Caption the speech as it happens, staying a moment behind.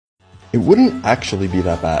It wouldn't actually be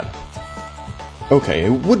that bad. Okay, it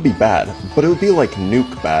would be bad, but it would be like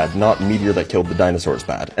nuke bad, not meteor that killed the dinosaurs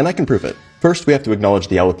bad, and I can prove it. First, we have to acknowledge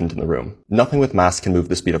the elephant in the room. Nothing with mass can move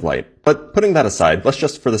the speed of light. But putting that aside, let's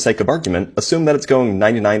just, for the sake of argument, assume that it's going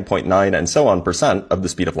 99.9 and so on % of the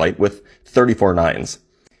speed of light with 34 nines.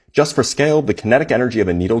 Just for scale, the kinetic energy of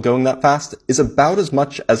a needle going that fast is about as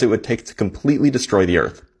much as it would take to completely destroy the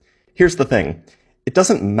Earth. Here's the thing. It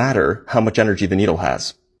doesn't matter how much energy the needle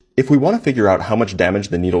has. If we want to figure out how much damage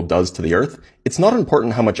the needle does to the Earth, it's not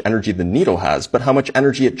important how much energy the needle has, but how much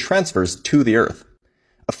energy it transfers to the Earth.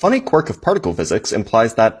 A funny quirk of particle physics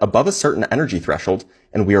implies that above a certain energy threshold,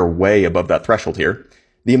 and we are way above that threshold here,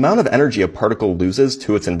 the amount of energy a particle loses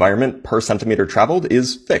to its environment per centimeter traveled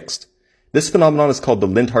is fixed. This phenomenon is called the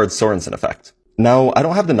Lindhard-Sorensen effect. Now, I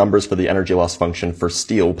don't have the numbers for the energy loss function for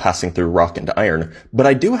steel passing through rock into iron, but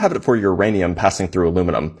I do have it for uranium passing through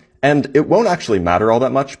aluminum, and it won't actually matter all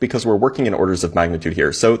that much because we're working in orders of magnitude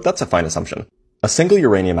here, so that's a fine assumption. A single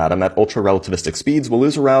uranium atom at ultra-relativistic speeds will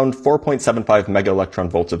lose around 4.75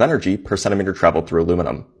 megaelectron-volts of energy per centimeter traveled through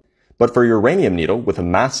aluminum. But for a uranium needle with a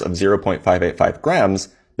mass of 0.585 grams,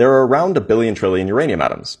 there are around a billion trillion uranium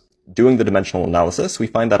atoms. Doing the dimensional analysis, we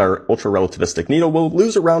find that our ultra-relativistic needle will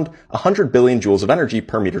lose around 100 billion joules of energy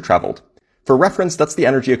per meter traveled. For reference, that's the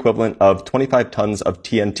energy equivalent of 25 tons of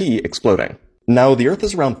TNT exploding. Now, the Earth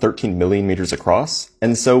is around 13 million meters across,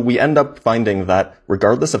 and so we end up finding that,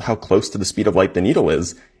 regardless of how close to the speed of light the needle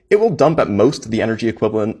is, it will dump at most the energy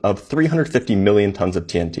equivalent of 350 million tons of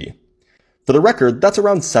TNT. For the record, that's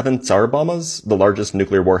around 7 Tsar bombas, the largest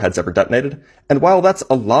nuclear warheads ever detonated, and while that's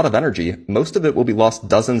a lot of energy, most of it will be lost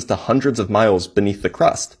dozens to hundreds of miles beneath the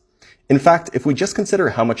crust. In fact, if we just consider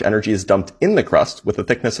how much energy is dumped in the crust with a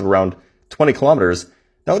thickness of around 20 kilometers,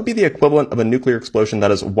 that would be the equivalent of a nuclear explosion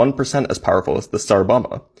that is 1% as powerful as the Tsar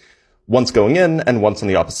bomba, once going in and once on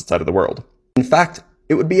the opposite side of the world. In fact,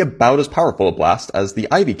 it would be about as powerful a blast as the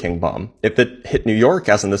Ivy King bomb. If it hit New York,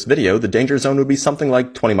 as in this video, the danger zone would be something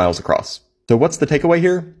like 20 miles across. So what's the takeaway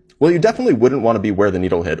here? Well, you definitely wouldn't want to be where the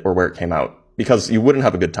needle hit or where it came out, because you wouldn't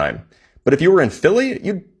have a good time. But if you were in Philly,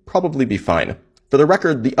 you'd probably be fine. For the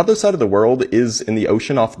record, the other side of the world is in the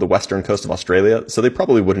ocean off the western coast of Australia, so they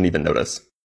probably wouldn't even notice.